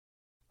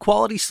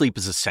Quality sleep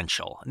is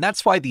essential, and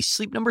that's why the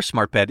Sleep Number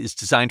Smart Bed is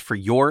designed for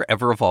your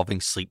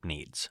ever-evolving sleep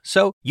needs.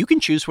 So you can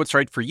choose what's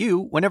right for you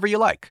whenever you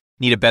like.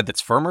 Need a bed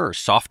that's firmer or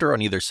softer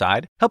on either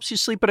side? Helps you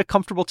sleep at a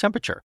comfortable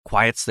temperature,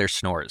 quiets their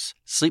snores.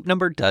 Sleep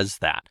Number does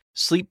that.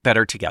 Sleep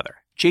better together.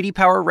 J.D.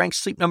 Power ranks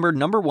Sleep Number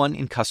 #1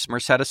 in customer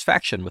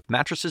satisfaction with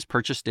mattresses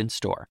purchased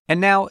in-store.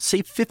 And now,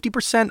 save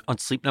 50% on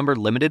Sleep Number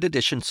limited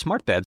edition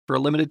smart beds for a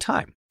limited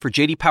time. For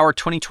J.D. Power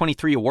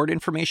 2023 award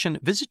information,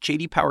 visit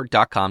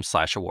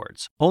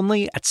jdpower.com/awards.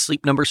 Only at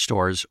Sleep Number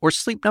stores or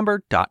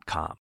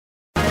sleepnumber.com.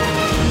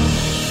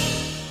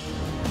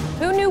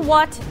 Who knew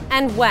what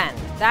and when?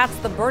 That's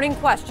the burning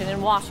question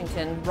in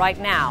Washington right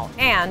now.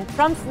 And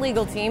Trump's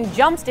legal team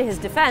jumps to his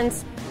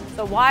defense.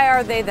 So why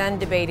are they then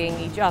debating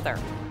each other?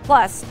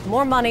 Plus,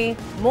 more money,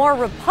 more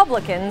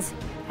Republicans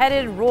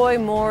headed Roy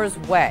Moore's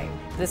way.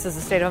 This is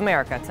the State of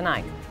America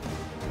tonight.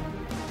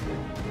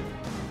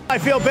 I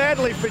feel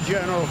badly for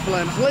General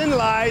Flynn. Flynn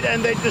lied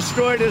and they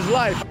destroyed his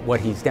life.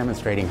 What he's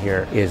demonstrating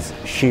here is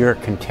sheer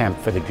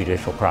contempt for the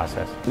judicial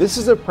process. This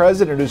is a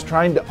president who's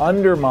trying to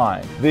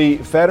undermine the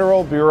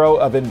Federal Bureau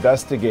of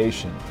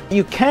Investigation.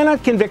 You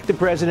cannot convict the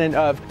president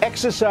of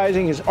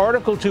exercising his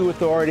Article II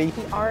authority.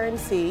 The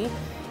RNC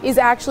is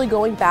actually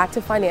going back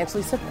to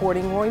financially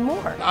supporting Roy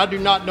Moore. I do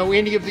not know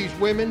any of these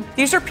women.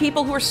 These are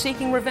people who are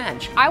seeking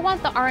revenge. I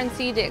want the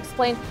RNC to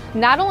explain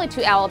not only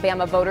to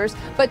Alabama voters,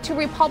 but to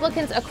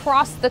Republicans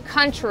across the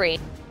country.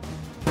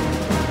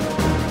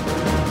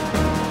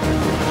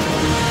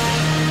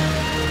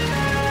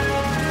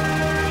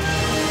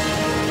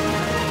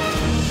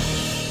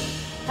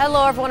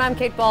 Hello, everyone. I'm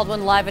Kate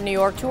Baldwin, live in New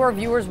York. To our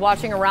viewers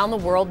watching around the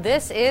world,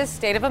 this is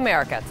State of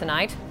America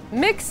tonight.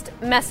 Mixed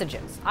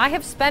messages. I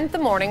have spent the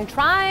morning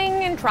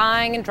trying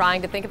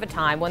to think of a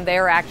time when they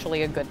are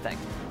actually a good thing.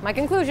 My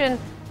conclusion,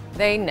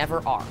 they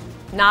never are.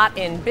 Not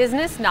in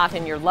business, not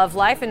in your love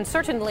life, and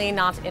certainly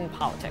not in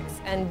politics.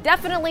 And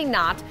definitely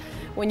not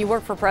when you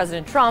work for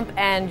President Trump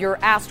and you're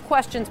asked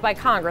questions by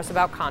Congress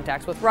about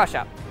contacts with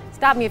Russia.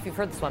 Stop me if you've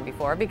heard this one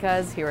before,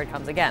 because here it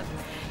comes again.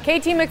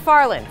 KT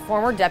McFarland,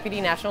 former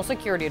Deputy National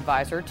Security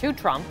Advisor to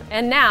Trump,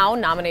 and now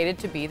nominated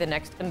to be the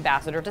next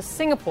ambassador to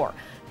Singapore.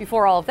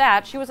 Before all of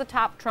that, she was a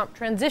top Trump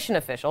transition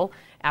official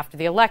after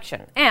the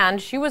election.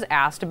 And she was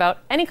asked about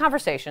any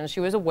conversations she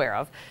was aware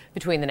of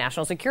between the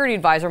National Security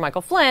Advisor,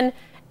 Michael Flynn,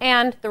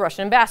 and the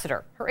Russian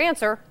ambassador. Her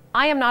answer,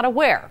 I am not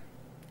aware.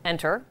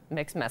 Enter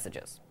mixed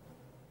messages.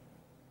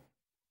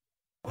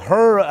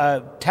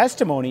 Her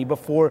testimony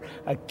before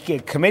a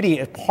committee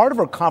as part of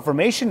her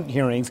confirmation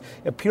hearings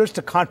appears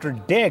to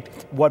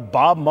contradict what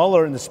Bob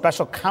Mueller and the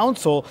special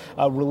counsel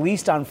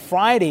released on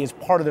Friday as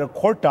part of their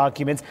court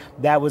documents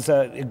that was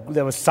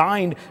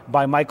signed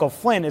by Michael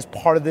Flynn as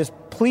part of this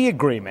plea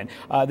agreement.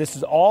 This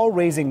is all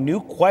raising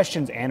new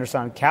questions,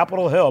 Anderson, on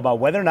Capitol Hill about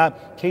whether or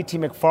not KT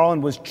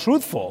McFarland was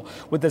truthful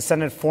with the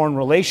Senate Foreign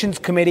Relations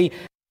Committee.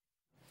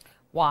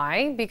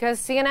 Why? Because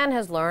CNN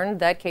has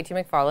learned that KT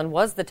McFarland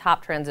was the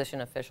top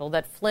transition official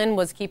that Flynn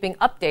was keeping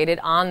updated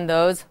on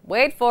those,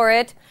 wait for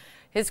it,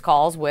 his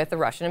calls with the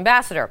Russian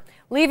ambassador,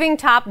 leaving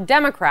top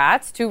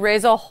Democrats to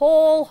raise a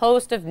whole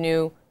host of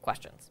new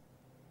questions.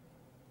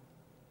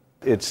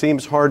 It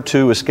seems hard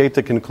to escape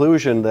the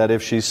conclusion that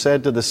if she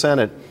said to the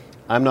Senate,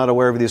 I'm not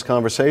aware of these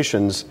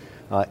conversations,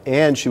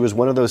 and she was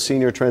one of those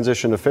senior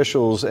transition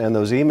officials, and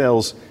those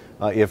emails,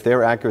 if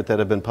they're accurate, that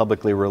have been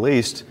publicly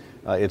released,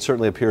 it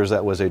certainly appears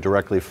that was a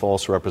directly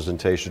false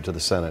representation to the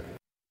Senate.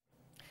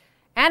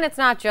 And it's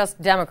not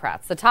just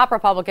Democrats. The top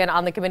Republican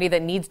on the committee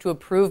that needs to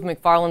approve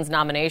McFarland's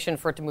nomination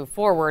for it to move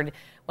forward,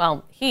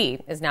 well,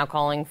 he is now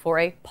calling for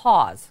a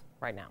pause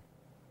right now.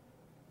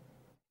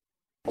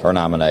 Her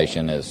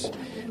nomination is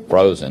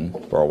frozen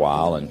for a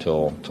while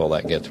until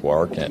that gets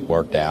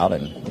worked out,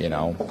 and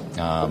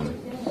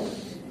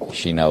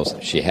she knows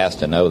she has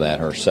to know that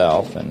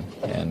herself,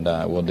 and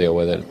we'll deal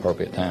with it at the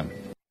appropriate time.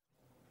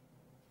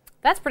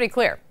 That's pretty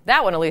clear.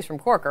 That one, at least from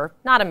Corker,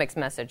 not a mixed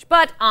message.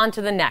 But on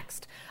to the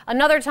next.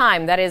 Another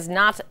time that is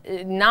not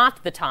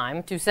the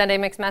time to send a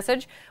mixed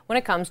message when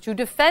it comes to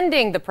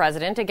defending the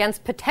president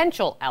against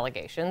potential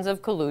allegations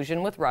of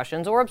collusion with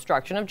Russians or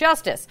obstruction of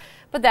justice.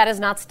 But that is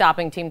not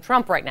stopping Team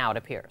Trump right now, it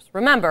appears.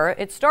 Remember,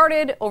 it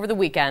started over the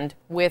weekend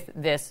with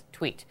this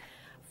tweet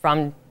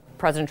from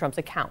President Trump's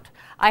account.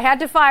 I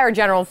had to fire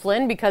General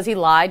Flynn because he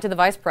lied to the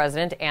vice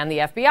president and the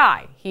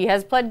FBI. He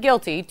has pled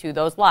guilty to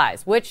those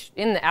lies, which,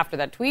 after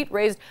that tweet,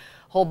 raised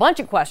a whole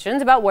bunch of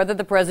questions about whether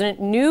the president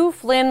knew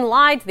Flynn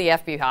lied to the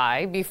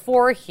FBI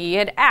before he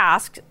had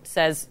asked,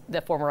 says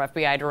the former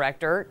FBI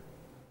director,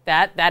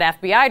 that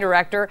FBI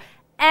director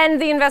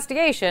end the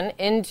investigation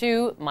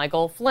into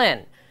Michael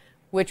Flynn,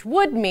 which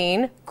could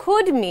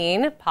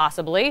mean,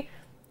 possibly,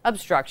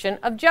 obstruction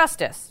of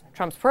justice.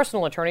 Trump's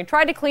personal attorney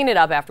tried to clean it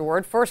up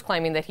afterward, first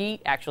claiming that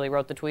he actually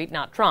wrote the tweet,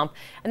 not Trump,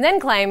 and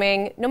then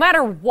claiming no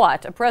matter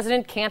what, a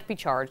president can't be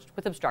charged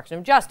with obstruction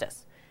of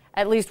justice.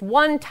 At least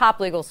one top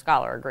legal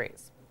scholar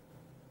agrees.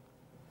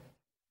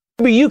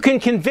 You can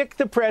convict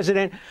the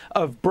president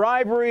of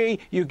bribery.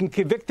 You can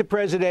convict the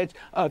president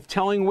of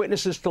telling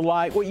witnesses to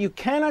lie. What you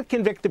cannot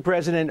convict the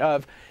president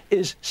of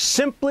is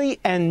simply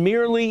and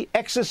merely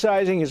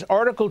exercising his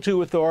Article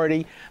 2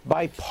 authority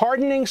by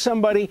pardoning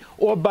somebody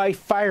or by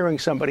firing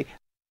somebody.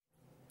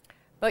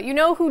 But you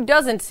know who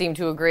doesn't seem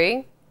to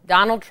agree?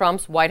 Donald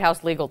Trump's White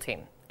House legal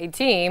team, a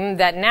team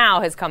that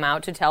now has come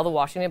out to tell the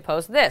Washington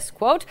Post this,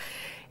 quote,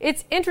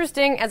 "It's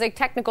interesting as a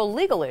technical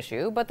legal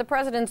issue, but the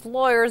president's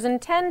lawyers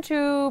intend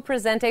to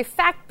present a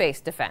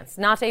fact-based defense,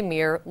 not a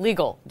mere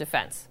legal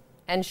defense."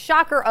 And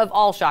shocker of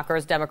all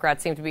shockers,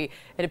 Democrats seem to be,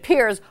 it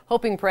appears,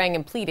 hoping, praying,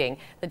 and pleading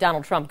that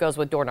Donald Trump goes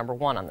with door number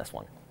one on this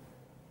one.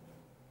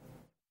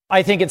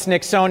 I think it's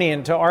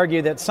Nixonian to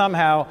argue that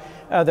somehow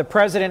the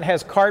president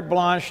has carte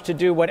blanche to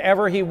do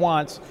whatever he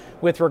wants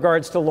with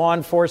regards to law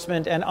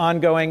enforcement and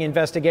ongoing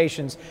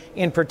investigations,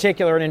 in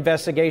particular an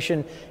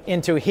investigation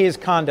into his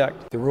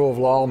conduct. The rule of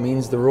law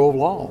means the rule of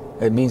law.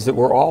 It means that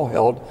we're all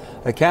held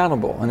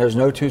accountable, and there's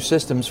no two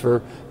systems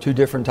for two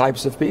different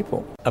types of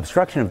people.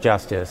 Obstruction of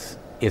justice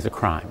is a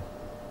crime.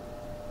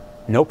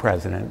 No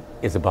president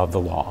is above the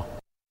law.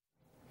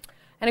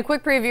 And a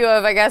quick preview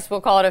of, I guess we'll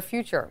call it a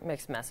future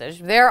mixed message.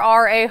 There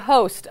are a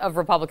host of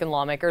Republican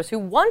lawmakers who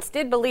once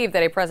did believe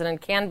that a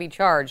president can be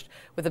charged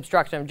with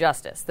obstruction of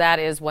justice. That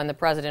is when the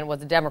president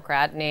was a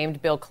Democrat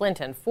named Bill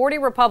Clinton. 40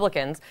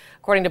 Republicans,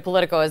 according to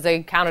Politico, as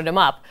they counted them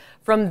up.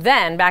 From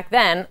then, back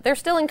then, they're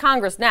still in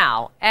Congress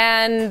now.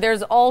 And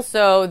there's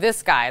also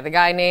this guy, the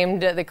guy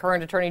named the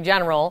current Attorney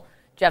General,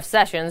 Jeff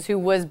Sessions, who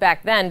was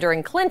back then,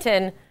 during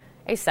Clinton,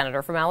 a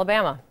senator from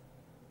Alabama.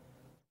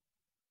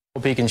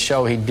 Hope he can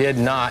show he did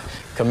not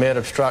commit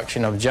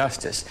obstruction of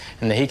justice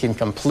and that he can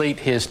complete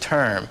his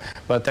term.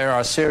 But there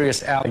are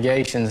serious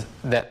allegations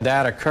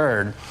that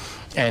occurred.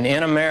 And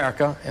in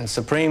America, and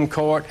Supreme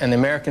Court and the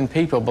American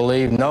people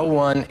believe no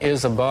one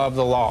is above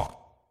the law.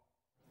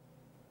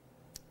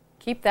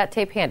 Keep that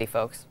tape handy,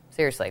 folks.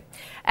 Seriously.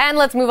 And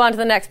let's move on to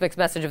the next mixed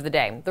message of the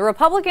day. The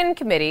Republican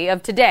committee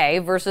of today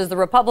versus the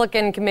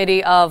Republican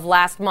committee of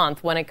last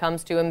month when it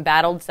comes to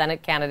embattled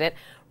Senate candidate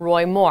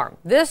Roy Moore.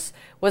 This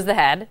was the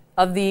head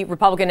of the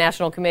Republican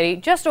National Committee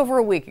just over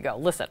a week ago.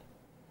 Listen.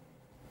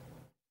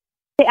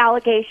 The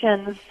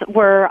allegations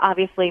were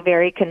obviously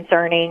very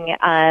concerning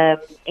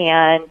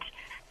and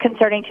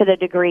concerning to the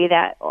degree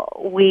that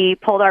we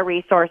pulled our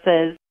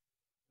resources.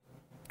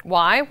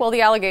 Why? Well,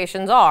 the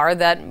allegations are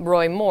that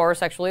Roy Moore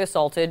sexually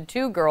assaulted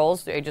two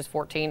girls, ages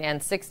 14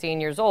 and 16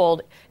 years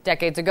old,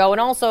 decades ago.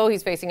 And also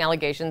he's facing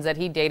allegations that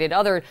he dated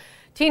other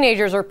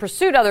teenagers or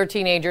pursued other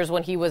teenagers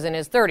when he was in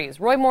his 30s.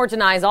 Roy Moore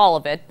denies all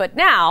of it. But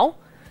now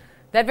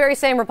that very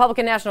same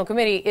Republican National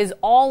Committee is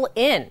all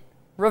in,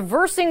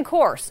 reversing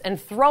course and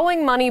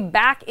throwing money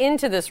back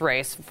into this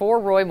race for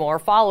Roy Moore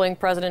following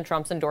President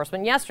Trump's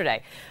endorsement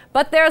yesterday.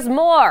 But there's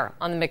more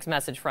on the mixed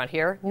message front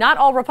here. Not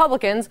all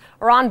Republicans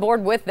are on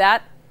board with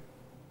that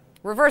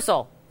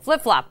reversal,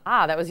 flip-flop.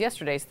 That was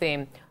yesterday's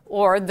theme.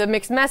 Or the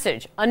mixed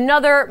message.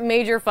 Another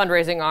major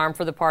fundraising arm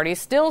for the party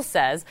still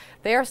says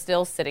they are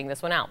still sitting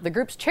this one out. The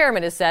group's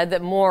chairman has said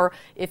that Moore,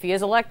 if he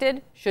is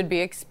elected, should be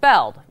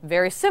expelled.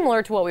 Very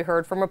similar to what we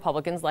heard from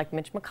Republicans like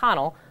Mitch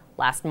McConnell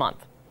last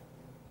month.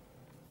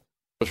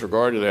 With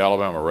regard to the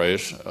Alabama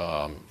race,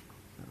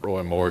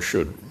 Roy Moore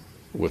should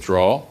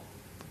withdraw.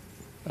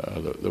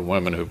 The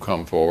women who've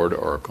come forward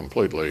are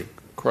completely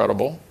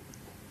credible.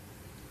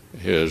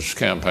 His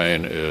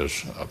campaign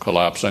is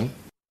collapsing.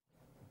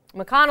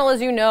 McConnell,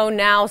 as you know,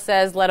 now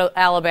says let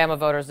Alabama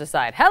voters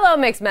decide. Hello,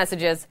 mixed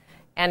messages.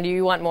 And do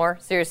you want more?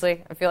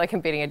 Seriously? I feel like I'm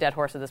beating a dead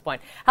horse at this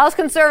point. House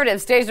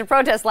conservatives staged a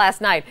protest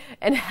last night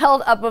and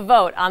held up a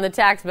vote on the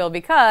tax bill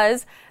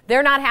because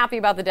they're not happy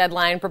about the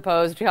deadline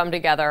proposed to come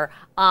together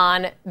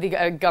on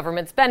the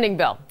government spending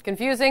bill.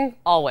 Confusing?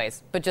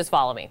 Always. But just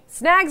follow me.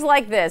 Snags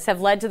like this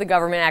have led to the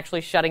government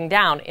actually shutting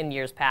down in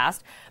years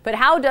past. But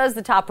how does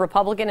the top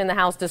Republican in the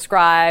House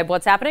describe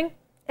what's happening?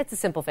 It's a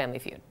simple family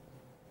feud.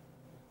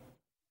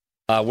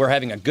 We're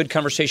having a good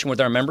conversation with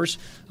our members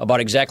about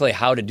exactly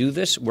how to do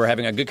this. We're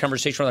having a good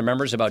conversation with our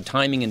members about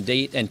timing and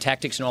date and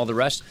tactics and all the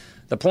rest.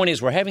 The point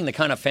is we're having the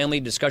kind of family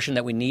discussion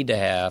that we need to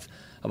have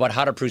about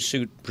how to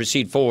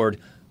proceed forward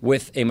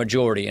with a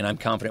majority, and I'm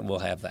confident we'll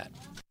have that.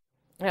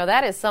 Now,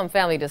 that is some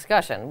family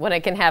discussion when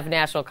it can have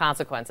national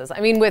consequences. I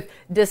mean, with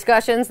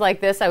discussions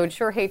like this, I would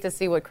sure hate to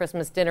see what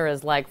Christmas dinner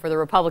is like for the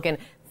Republican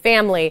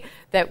family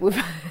that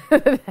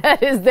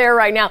that is there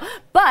right now.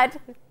 But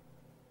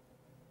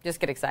just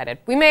get excited.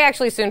 We may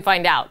actually soon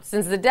find out,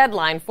 since the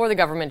deadline for the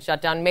government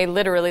shutdown may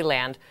literally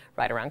land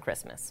right around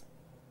Christmas.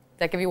 Does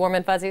that give you warm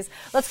and fuzzies?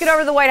 Let's get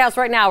over to the White House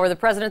right now, where the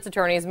president's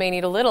attorneys may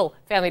need a little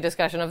family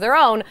discussion of their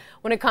own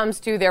when it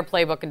comes to their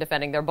playbook and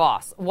defending their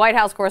boss. White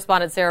House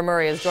correspondent Sarah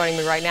Murray is joining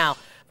me right now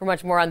for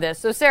much more on this.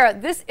 So, Sarah,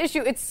 this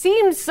issue, it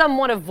seems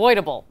somewhat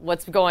avoidable,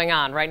 what's going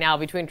on right now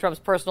between Trump's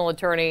personal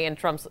attorney and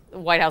Trump's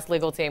White House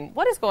legal team.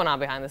 What is going on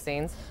behind the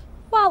scenes?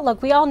 Well,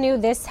 look, we all knew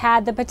this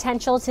had the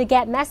potential to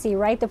get messy,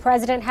 right? The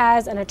president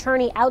has an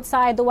attorney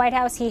outside the White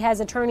House. He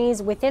has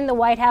attorneys within the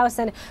White House.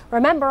 And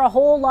remember, a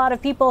whole lot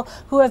of people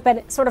who have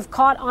been sort of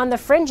caught on the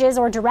fringes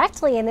or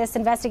directly in this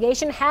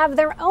investigation have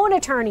their own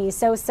attorneys.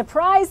 So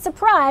surprise,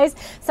 surprise,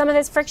 some of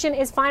this friction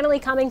is finally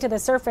coming to the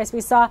surface.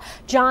 We saw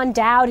John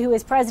Dowd, who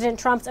is President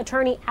Trump's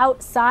attorney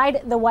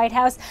outside the White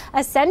House,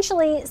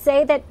 essentially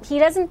say that he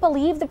doesn't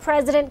believe the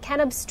president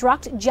can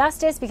obstruct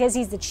justice because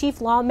he's the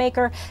chief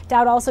lawmaker.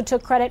 Dowd also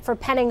took credit for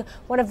penning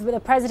one of the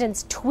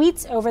president's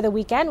tweets over the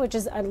weekend, which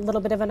is a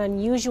little bit of an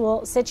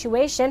unusual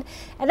situation.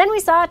 And then we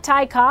saw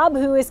Ty Cobb,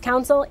 who is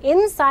counsel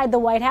inside the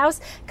White House,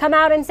 come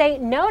out and say,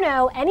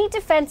 no, any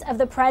defense of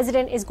the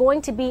president is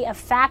going to be a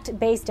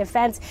fact-based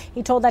defense.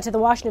 He told that to the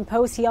Washington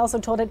Post. He also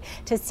told it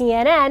to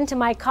CNN, to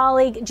my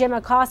colleague Jim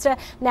Acosta.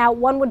 Now,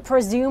 one would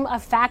presume a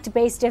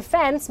fact-based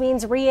defense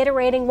means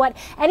reiterating what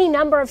any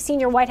number of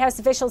senior White House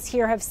officials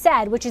here have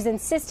said, which is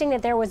insisting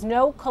that there was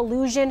no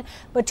collusion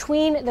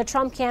between the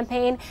Trump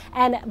campaign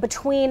and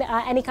between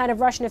any kind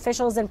of Russian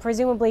officials, and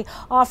presumably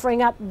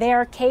offering up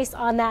their case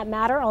on that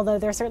matter, although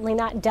they're certainly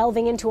not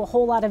delving into a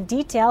whole lot of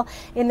detail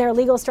in their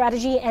legal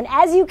strategy. And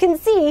as you can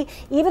see,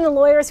 even the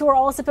lawyers who are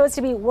all supposed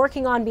to be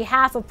working on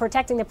behalf of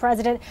protecting the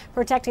president,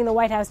 protecting the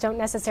White House, don't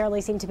necessarily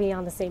seem to be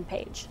on the same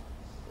page.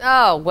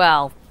 Oh,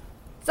 well.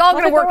 It's all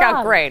going to work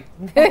out great.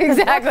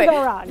 Exactly.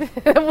 What could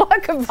go wrong?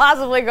 What could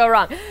possibly go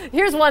wrong?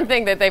 Here's one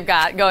thing that they've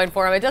got going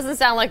for them. It doesn't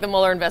sound like the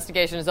Mueller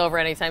investigation is over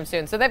anytime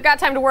soon, so they've got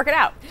time to work it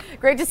out.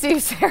 Great to see you,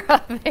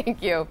 Sarah.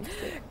 Thank you.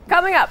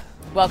 Coming up,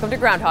 welcome to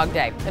Groundhog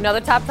Day.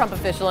 Another top Trump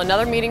official,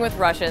 another meeting with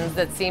Russians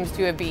that seems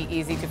to be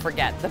easy to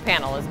forget. The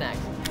panel is next.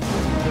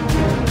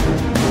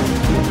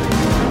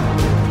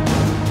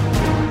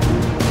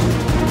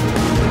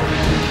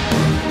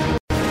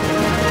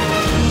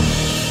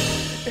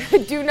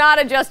 Do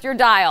not adjust your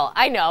dial.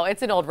 I know,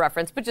 it's an old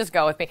reference, but just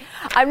go with me.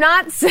 I'm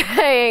not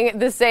saying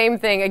the same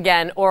thing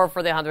again or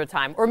for the 100th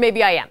time, or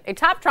maybe I am. A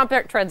top Trump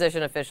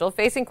transition official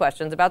facing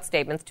questions about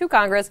statements to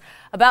Congress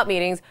about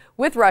meetings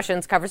with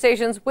Russians,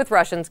 conversations with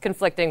Russians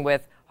conflicting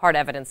with hard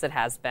evidence that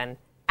has been,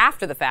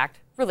 after the fact,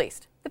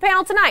 released. The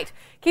panel tonight,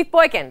 Keith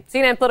Boykin,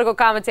 CNN political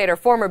commentator,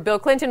 former Bill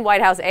Clinton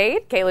White House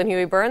aide. Caitlin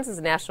Huey-Burns is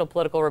a national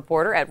political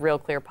reporter at Real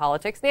Clear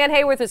Politics. Nan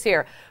Hayworth is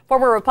here,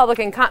 former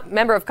Republican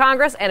member of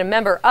Congress and a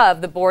member of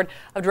the board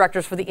of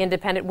directors for the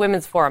Independent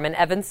Women's Forum. And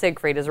Evan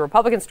Siegfried is a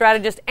Republican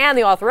strategist and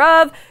the author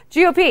of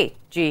GOP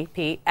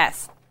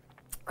GPS.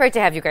 Great to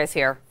have you guys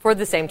here for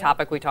the same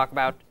topic we talk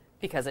about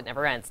because it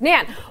never ends.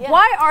 Nan,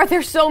 why are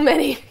there so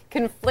many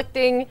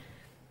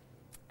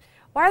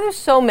Why are there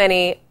so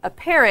many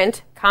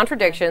apparent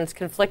contradictions,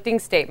 conflicting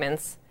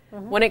statements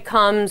when it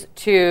comes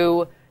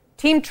to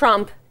Team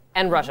Trump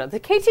and Russia? The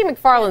KT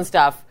McFarland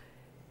stuff,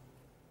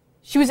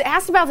 she was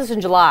asked about this in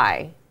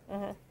July.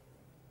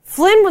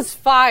 Flynn was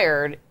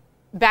fired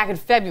back in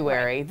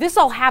February. Right. This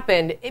all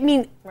happened. I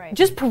mean,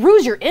 just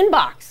peruse your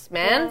inbox,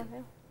 man. Yeah.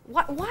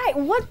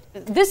 Why?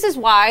 This is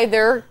why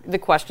the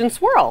questions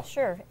swirl.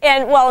 Sure.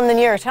 And, the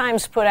New York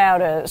Times put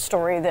out a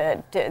story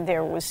that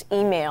there was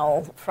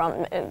email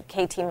from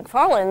KT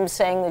McFarland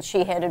saying that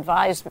she had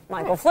advised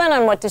Michael Flynn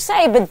on what to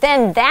say, but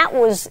then that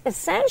was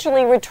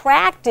essentially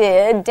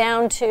retracted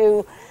down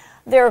to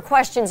there are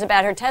questions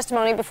about her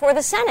testimony before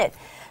the Senate.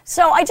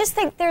 So I just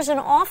think there's an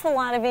awful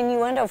lot of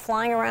innuendo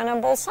flying around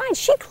on both sides.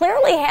 She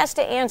clearly has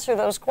to answer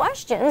those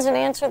questions and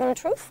answer them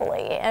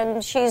truthfully.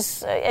 And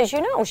she's, as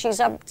you know, she's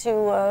up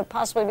to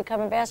possibly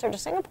become ambassador to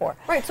Singapore.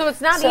 Right. So it's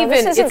not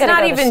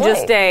even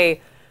just a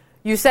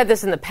you said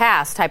this in the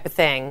past type of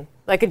thing,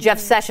 like a Jeff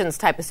Sessions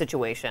type of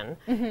situation.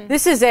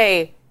 This is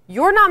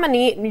your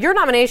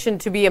nomination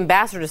to be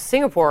ambassador to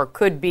Singapore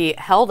could be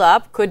held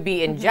up, could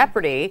be in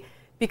jeopardy.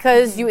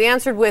 Because you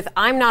answered with,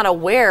 I'm not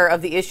aware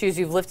of the issues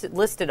you've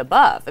listed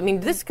above. I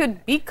mean, this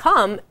could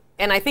become,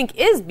 and I think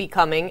is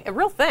becoming, a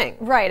real thing.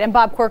 Right, and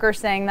Bob Corker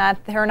saying that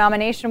her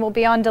nomination will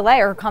be on delay,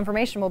 or her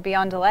confirmation will be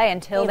on delay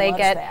until they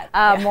get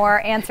more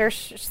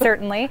answers,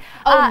 certainly.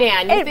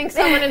 Nan, you think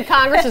someone in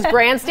Congress is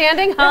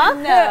grandstanding, huh?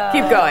 No.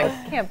 Keep going.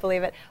 I can't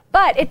believe it.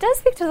 But it does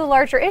speak to the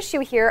larger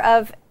issue here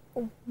of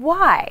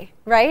why,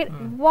 right?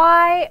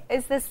 Why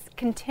is this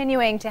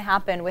continuing to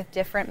happen with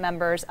different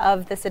members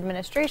of this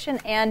administration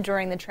and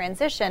during the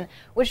transition,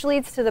 which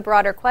leads to the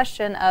broader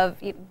question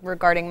of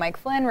regarding Mike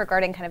Flynn,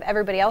 regarding kind of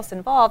everybody else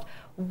involved,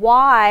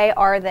 why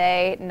are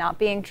they not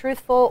being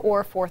truthful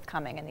or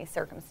forthcoming in these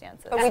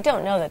circumstances? But we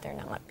don't know that they're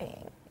not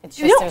being. It's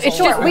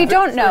just we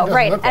don't know,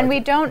 right? And we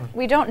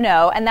don't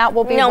know, and that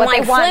will be what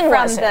Mike they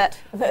want Flynn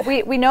from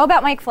the. We know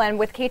about Mike Flynn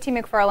with KT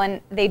McFarland.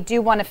 They do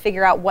want to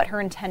figure out what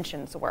her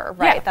intentions were,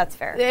 right? Yeah. That's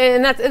fair,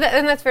 and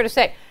that's fair to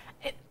say.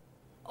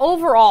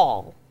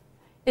 Overall,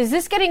 is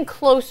this getting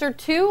closer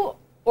to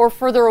or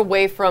further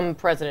away from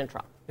President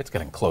Trump? It's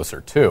getting closer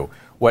to.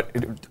 What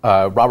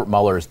Robert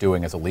Mueller is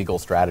doing as a legal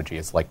strategy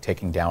is like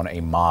taking down a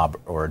mob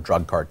or a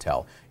drug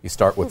cartel. You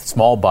start with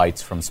small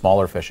bites from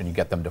smaller fish and you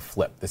get them to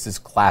flip. This is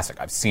classic.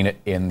 I've seen it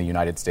in the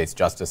United States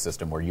justice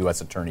system where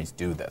U.S. attorneys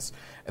do this.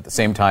 At the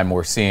same time,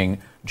 we're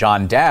seeing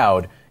John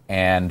Dowd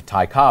and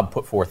Ty Cobb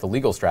put forth the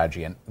legal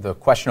strategy. And the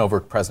question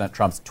over President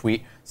Trump's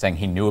tweet saying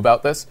he knew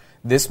about this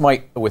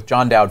might, with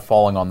John Dowd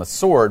falling on the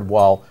sword,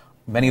 while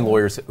many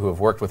lawyers who have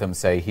worked with him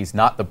say he's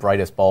not the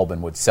brightest bulb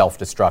and would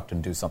self-destruct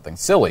and do something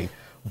silly,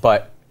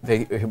 but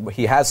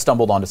he has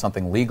stumbled onto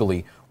something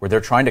legally where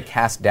they're trying to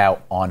cast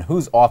doubt on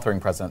who's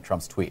authoring President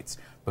Trump's tweets.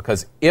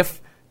 Because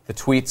if the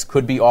tweets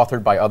could be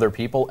authored by other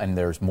people and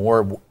there's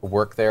more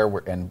work there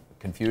and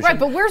confusion, right,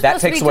 but we're that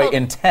supposed to takes be away told,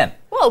 intent.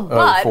 Well,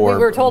 but we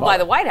were told by Mueller.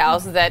 the White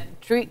House that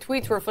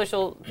tweets were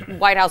official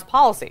White House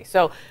policy.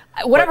 So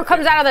whatever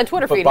comes out of that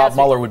Twitter feed. But Bob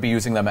Mueller would be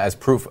using them as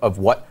proof of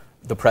what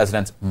the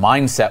president's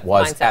mindset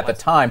was at the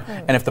time.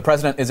 And if the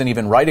president isn't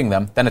even writing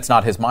them, then it's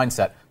not his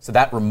mindset. So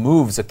that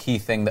removes a key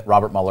thing that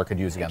Robert Mueller could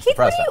use against the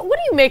president. What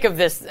do you make of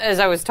this, as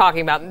I was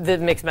talking about the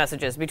mixed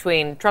messages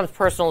between Trump's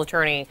personal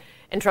attorney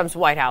and Trump's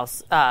White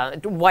House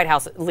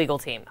legal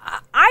team?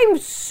 I'm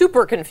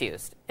super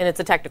confused, and it's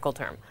a technical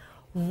term,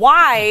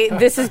 why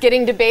this is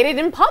getting debated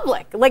in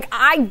public. Like,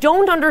 I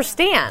don't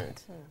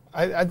understand.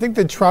 I think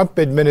the Trump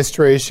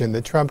administration,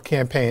 the Trump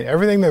campaign,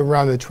 everything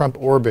around the Trump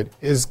orbit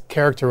is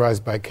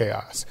characterized by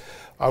chaos.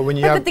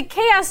 But the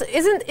chaos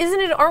isn't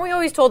it? Aren't we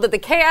always told that the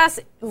chaos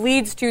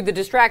leads to the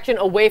distraction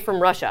away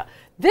from Russia?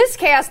 This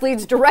chaos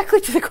leads directly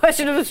to the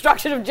question of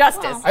obstruction of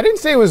justice. I didn't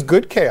say it was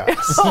good chaos.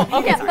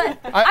 Okay, but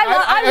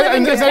I live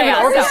in good there's not even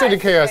chaos. orchestrated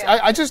chaos.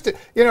 I just,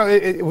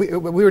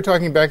 we were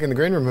talking back in the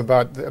green room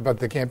about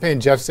the campaign.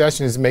 Jeff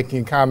Sessions is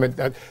making a comment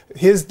that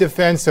his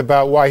defense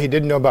about why he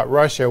didn't know about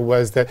Russia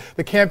was that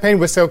the campaign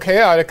was so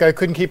chaotic, I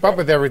couldn't keep up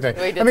with everything.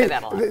 We did say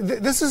that a lot.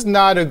 This is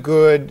not a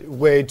good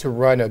way to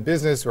run a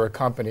business or a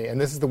company, and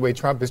this is the way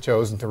Trump has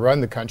chosen to run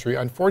the country.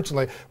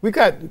 Unfortunately, we've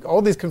got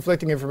all these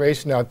conflicting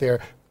information out there.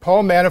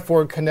 Paul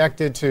Manafort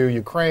connected to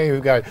Ukraine.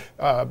 We've got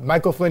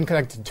Michael Flynn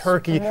connected to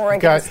Turkey.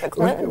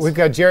 We've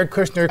got Jared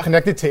Kushner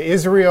connected to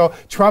Israel.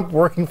 Trump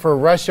working for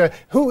Russia.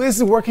 Who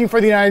is working for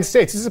the United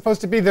States? This is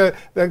supposed to be the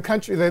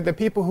country, the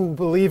people who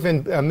believe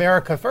in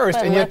America first,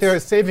 and yet they're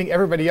saving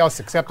everybody else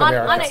except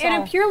America.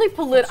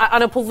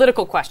 On a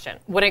political question,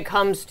 when it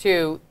comes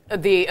to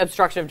the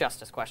obstruction of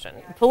justice question,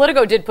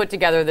 Politico did put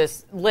together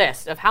this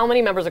list of how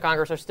many members of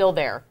Congress are still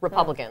there,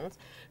 Republicans,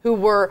 who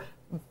were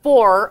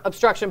for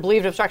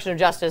believed obstruction of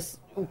justice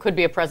could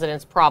be a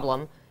president's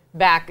problem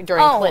back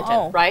during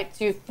Clinton, right?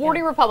 So you have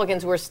 40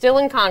 Republicans who are still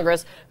in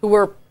Congress who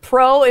were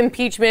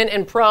pro-impeachment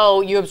and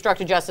pro-you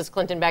obstructed justice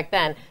Clinton back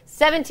then.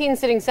 17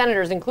 sitting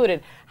senators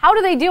included. How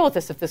do they deal with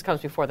this if this comes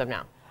before them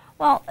now?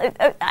 Well,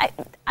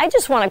 I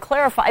just want to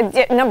clarify.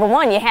 Number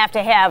one, you have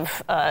to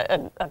have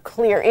a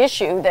clear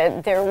issue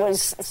that there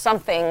was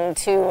something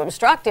to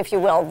obstruct, if you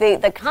will.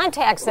 The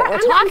context that we're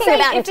talking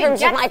about in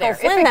terms of Michael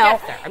Flynn, though,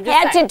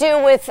 had to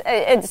do with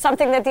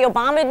something that the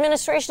Obama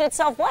administration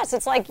itself was.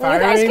 It's like, you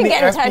guys can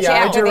get in touch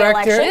after the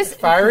election.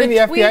 Firing the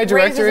FBI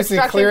director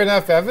isn't clear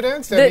enough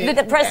evidence?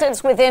 The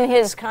president's within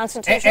his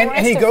constitutional rights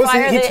and he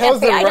tells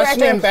the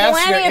Russian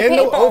ambassador in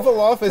the Oval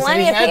Office that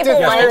he had to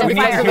fire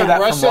because of the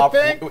Russia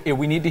thing?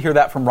 We need to hear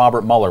that from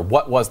Robert Mueller.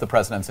 What was the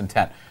president's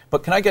intent?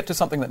 But can I get to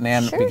something that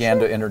Nan began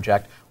to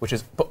interject, which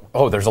is,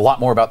 there's a lot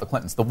more about the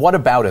Clintons. The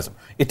whataboutism.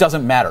 It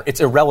doesn't matter.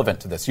 It's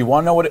irrelevant to this. You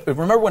want to know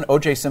remember when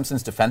O.J.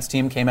 Simpson's defense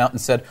team came out and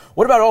said,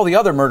 what about all the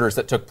other murders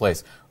that took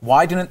place?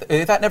 Why didn't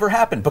that never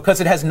happen? Because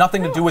it has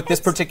nothing to do with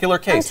this particular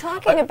case. I'm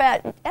talking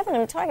about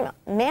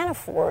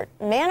Manafort.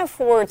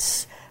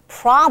 Manafort's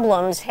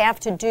problems have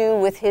to do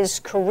with his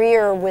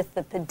career with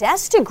the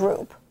Podesta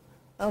Group.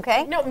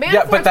 Okay. No,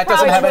 but that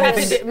doesn't have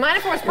anything.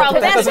 Manafort's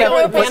problem is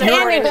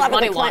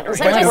money laundering.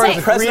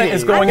 The president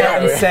is going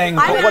out and saying,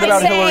 "What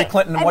about Hillary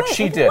Clinton and what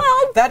she did?"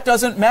 That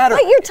doesn't matter.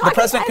 The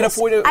president can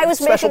avoid a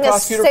special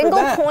prosecutor for that. I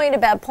was making a single point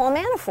about Paul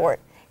Manafort.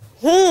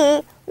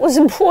 He was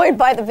employed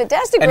by the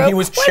Podesta Group. And he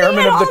was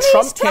chairman of the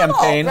Trump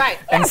campaign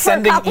and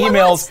sending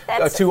emails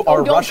to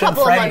our Russian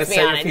friend to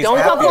say if he's Don't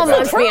happy couple of about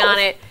months me on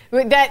it.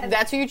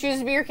 That's who you choose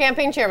to be your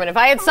campaign chairman. If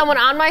I had someone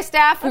on my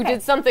staff who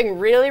did something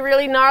really,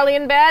 really gnarly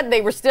and bad,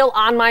 they were still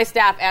on my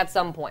staff at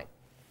some point.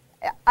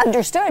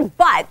 Understood.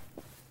 But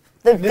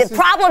the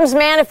problems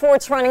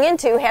Manafort's running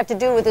into have to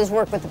do with his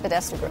work with the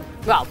Podesta Group.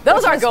 Well,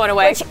 those aren't going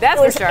away. That's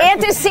for sure.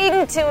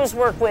 Antecedent to his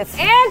work with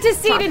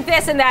Antecedent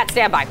this and that.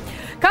 Stand by.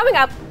 Coming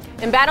up,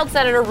 embattled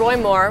Senator Roy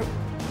Moore,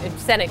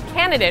 Senate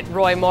candidate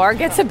Roy Moore,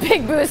 gets a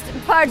big boost,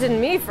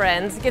 pardon me,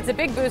 friends, gets a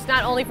big boost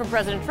not only from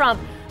President Trump,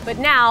 but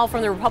now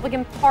from the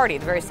Republican Party,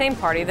 the very same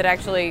party that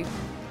actually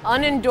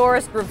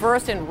unendorsed,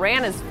 reversed, and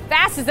ran as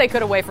fast as they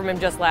could away from him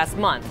just last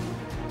month.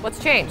 What's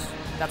changed?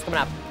 That's coming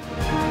up.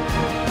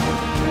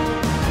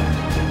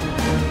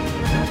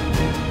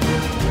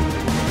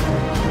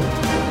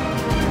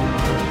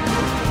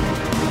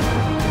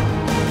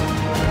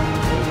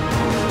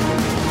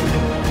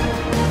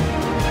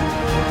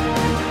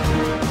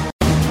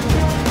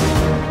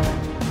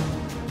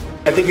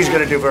 I think he's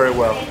going to do very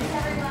well.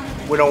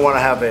 We don't want to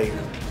have a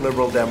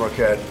liberal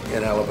Democrat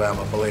in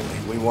Alabama, believe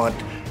me. We want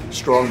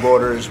strong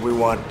borders. We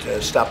want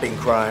stopping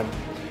crime.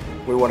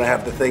 We want to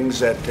have the things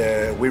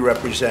that we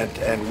represent,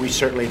 and we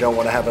certainly don't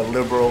want to have a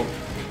liberal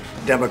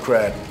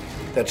Democrat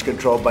that's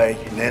controlled by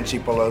Nancy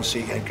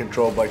Pelosi and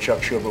controlled by Chuck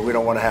Schumer. We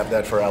don't want to have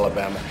that for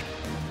Alabama.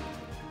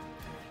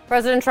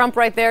 President Trump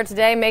right there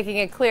today making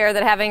it clear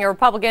that having a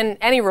Republican,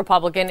 any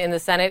Republican in the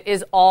Senate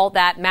is all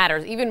that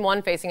matters, even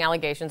one facing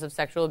allegations of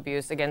sexual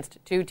abuse against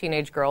 2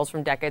 teenage girls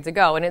from decades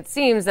ago. And it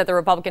seems that the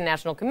Republican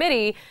National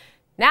Committee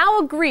now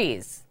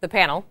agrees. The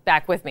panel,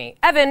 back with me.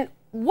 Evan,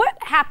 what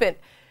happened?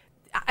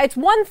 It's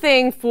one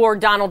thing for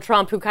Donald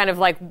Trump, who kind of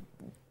like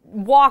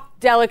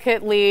walked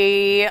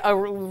delicately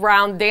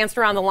around, danced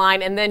around the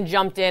line, and then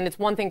jumped in. It's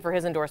one thing for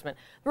his endorsement.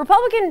 The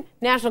Republican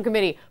National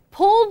Committee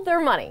pulled their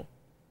money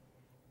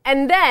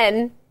and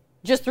then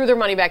just threw their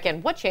money back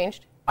in. What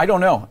changed? I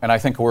don't know, and I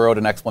think we're owed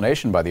an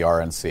explanation by the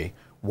RNC.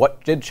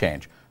 What did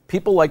change?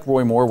 People like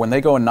Roy Moore, when they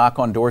go and knock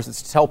on doors,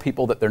 it's to tell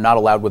people that they're not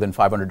allowed within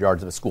 500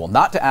 yards of a school,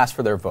 not to ask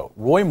for their vote.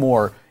 Roy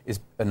Moore is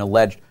an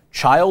alleged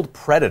child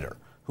predator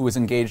who was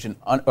engaged in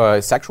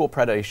sexual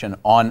predation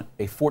on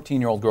a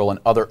 14-year-old girl and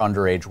other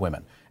underage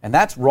women. And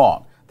that's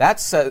wrong.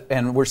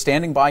 And we're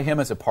standing by him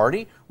as a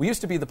party. We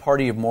used to be the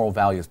party of moral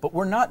values, but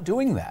we're not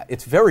doing that.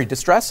 It's very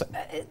distressing.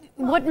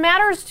 What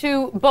matters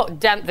to both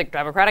the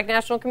Democratic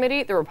National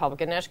Committee, the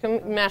Republican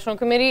National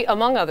Committee,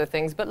 among other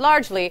things, but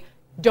largely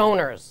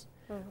donors.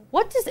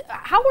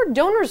 How are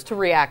donors to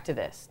react to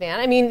this, Dan?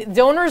 I mean,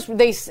 donors,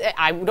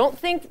 I don't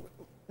think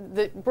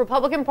the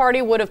Republican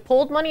Party would have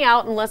pulled money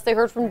out unless they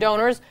heard from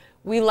donors.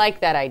 We like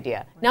that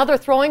idea. Now they're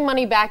throwing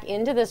money back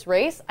into this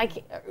race.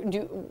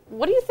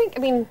 What do you think? I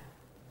mean,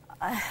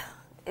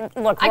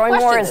 look, Roy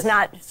Moore is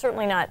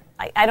certainly not.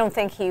 I don't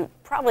think he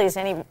probably is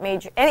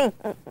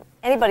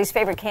anybody's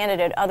favorite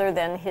candidate other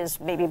than his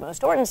maybe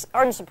most ardent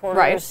supporters,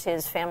 right,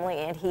 his family,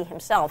 and he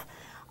himself,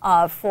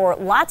 for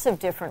lots of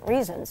different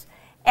reasons.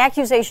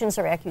 Accusations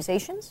are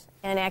accusations,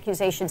 and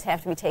accusations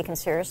have to be taken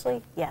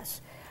seriously.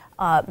 Yes,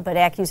 but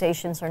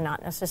accusations are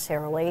not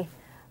necessarily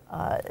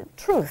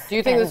truth. Do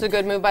you think this is a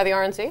good move by the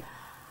RNC?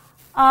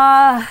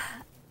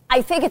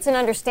 I think it's an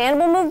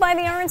understandable move by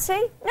the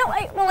RNC. No,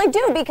 I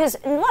do, because,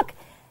 look,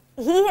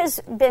 he has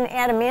been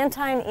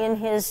adamantine in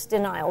his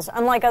denials,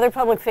 unlike other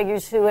public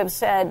figures who have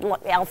said,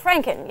 look, Al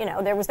Franken,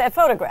 there was that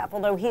photograph,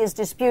 although he has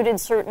disputed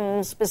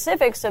certain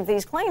specifics of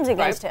these claims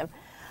against him.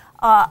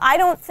 I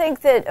don't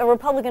think that a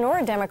Republican or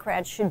a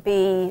Democrat should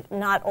be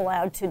not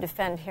allowed to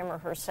defend him or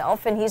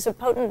herself, and he's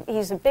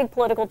a big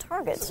political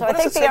target. So I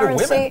think the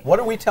RNC. What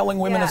are we telling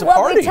women as a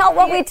party?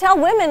 What we tell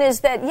women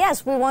is that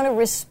yes, we want to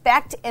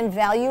respect and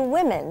value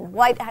women.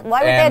 Why would that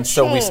change? And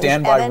so we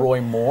stand by Roy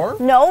Moore?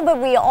 No,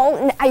 but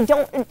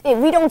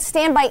we don't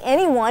stand by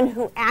anyone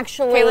who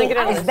actually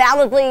is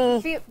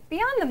validly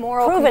beyond the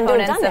moral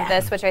components of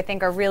this, which I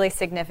think are really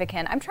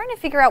significant. I'm trying to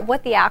figure out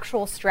what the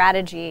actual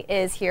strategy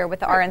is here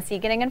with the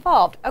RNC getting involved.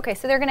 Okay,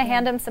 so they're going to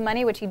hand him some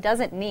money, which he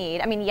doesn't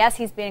need. I mean, yes,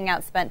 he's being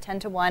outspent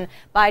 10-1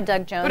 by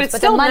Doug Jones, but it's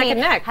still the money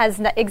neck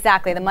and neck.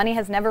 Exactly, the money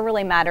has never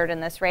really mattered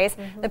in this race.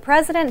 Mm-hmm. The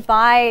president,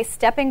 by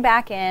stepping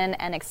back in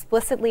and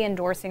explicitly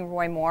endorsing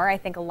Roy Moore, I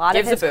think a lot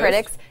of his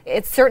critics,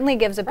 it certainly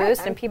gives a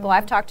boost, and people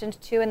I've talked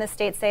to in the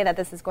state say that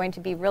this is going to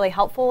be really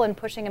helpful in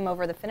pushing him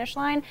over the finish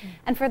line. Mm-hmm.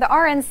 And for the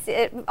RNC,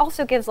 it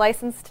also gives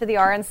license to the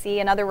RNC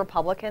and other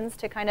Republicans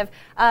to kind of,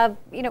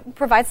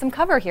 provide some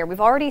cover here.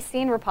 We've already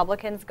seen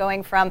Republicans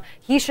going from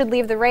he should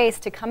leave the race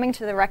to coming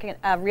to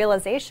the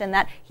realization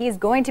that he's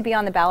going to be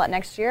on the ballot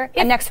next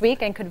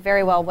week and could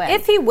very well win.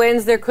 If he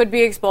wins, there could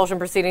be expulsion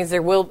proceedings.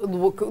 There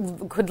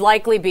could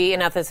likely be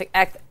an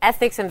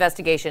ethics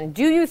investigation.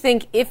 Do you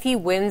think if he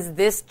wins,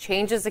 this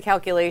changes the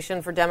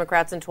calculation for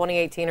Democrats in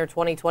 2018 or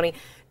 2020?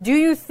 Do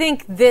you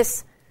think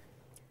this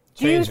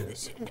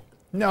changes?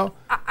 No.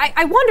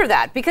 I wonder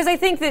that, because I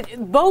think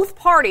that both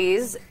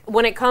parties,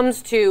 when it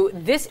comes to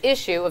this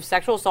issue of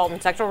sexual assault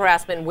and sexual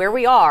harassment and where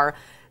we are,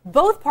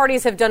 both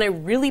parties have done a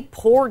really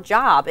poor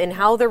job in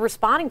how they're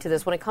responding to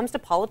this when it comes to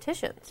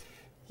politicians.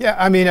 Yeah,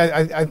 I mean,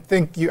 I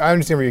think I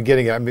understand where you're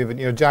getting at. I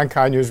mean, John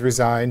Conyers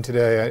resigned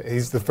today.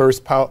 He's the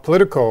first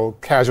political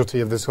casualty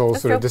of this whole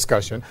sort of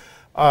discussion.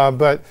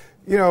 But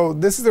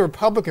this is the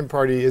Republican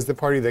Party is the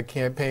party that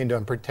campaigned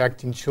on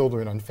protecting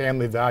children, on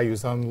family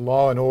values, on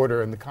law and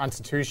order and the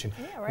Constitution.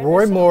 Yeah, right.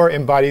 Roy Moore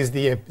embodies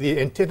the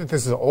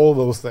antithesis of all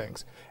those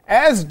things,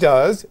 as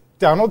does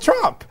Donald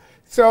Trump.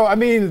 So, I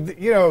mean,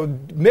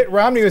 Mitt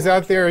Romney was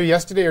out there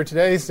yesterday or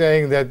today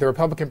saying that the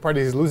Republican Party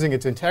is losing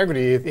its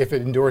integrity if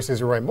it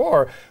endorses Roy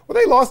Moore. Well,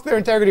 they lost their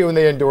integrity when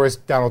they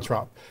endorsed Donald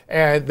Trump.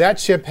 And that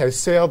ship has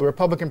sailed. The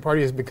Republican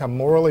Party has become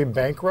morally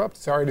bankrupt.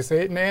 Sorry to say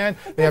it, man.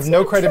 They have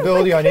no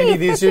credibility on any of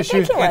these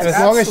issues. As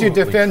long as you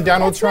defend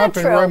Donald Trump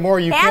and Roy Moore,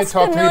 you can't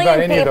talk to me about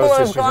any of those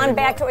issues. People have gone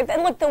back to it.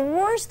 And look, the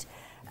worst.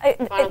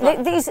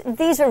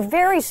 These are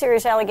very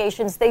serious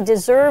allegations. They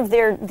deserve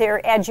their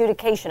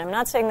adjudication. I'm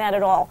not saying that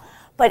at all.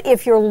 But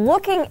if you're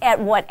looking at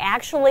what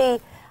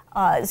actually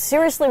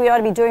seriously we ought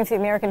to be doing for the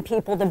American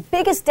people. The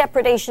biggest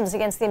depredations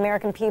against the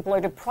American people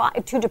are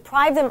to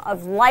deprive them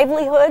of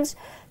livelihoods,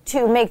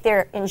 to make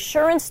their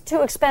insurance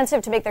too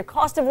expensive, to make their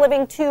cost of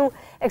living too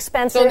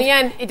expensive. So in the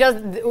end, it does.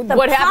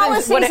 What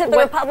happens? The policies that the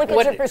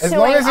Republicans are pursuing as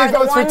long as are it the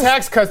goes for ones.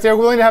 tax cuts, they're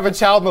willing to have a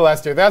child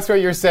molester. That's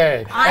what you're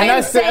saying. I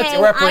am saying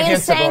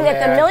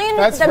that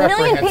the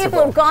million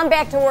people who've gone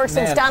back to work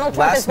since Donald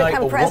Trump has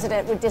become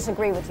president would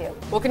disagree with you.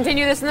 We'll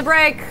continue this in the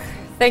break.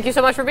 Thank you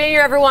so much for being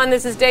here, everyone.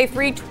 This is day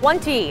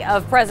 320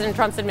 of President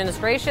Trump's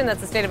administration.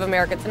 That's the State of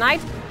America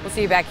tonight. We'll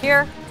see you back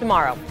here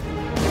tomorrow.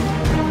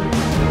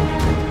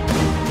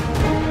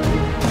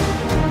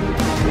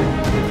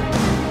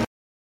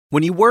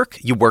 When you work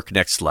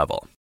next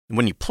level. And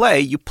when you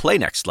play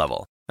next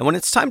level. And when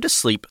it's time to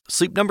sleep,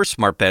 Sleep Number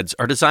smart beds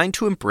are designed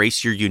to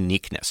embrace your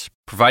uniqueness,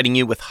 providing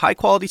you with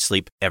high-quality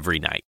sleep every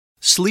night.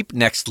 Sleep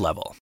next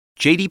level.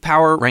 J.D.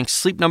 Power ranks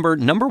Sleep Number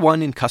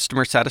 #1 in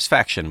customer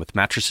satisfaction with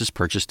mattresses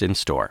purchased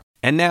in-store.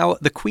 And now,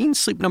 the Queen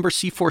Sleep Number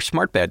C4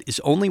 smart bed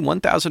is only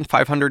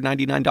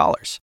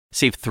 $1,599.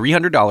 Save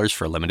 $300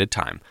 for a limited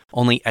time,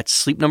 only at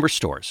Sleep Number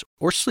stores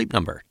or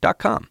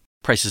sleepnumber.com.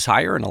 Prices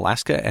higher in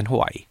Alaska and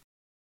Hawaii.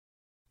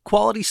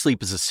 Quality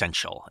sleep is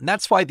essential, and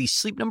that's why the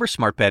Sleep Number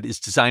smart bed is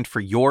designed for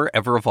your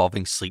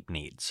ever-evolving sleep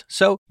needs.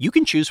 So you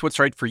can choose what's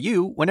right for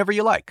you whenever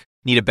you like.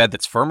 Need a bed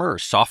that's firmer or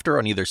softer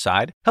on either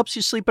side? Helps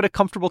you sleep at a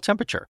comfortable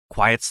temperature.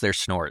 Quiets their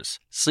snores.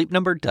 Sleep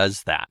Number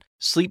does that.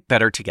 Sleep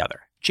better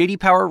together. J.D.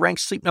 Power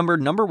ranks Sleep Number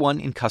 #1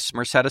 in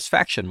customer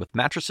satisfaction with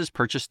mattresses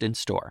purchased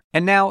in-store.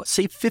 And now,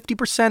 save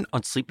 50%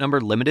 on Sleep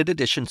Number limited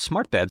edition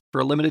smart beds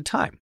for a limited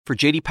time. For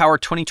J.D. Power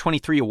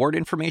 2023 award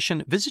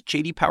information, visit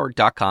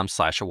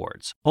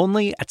jdpower.com/awards.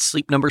 Only at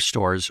Sleep Number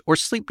stores or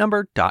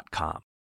sleepnumber.com.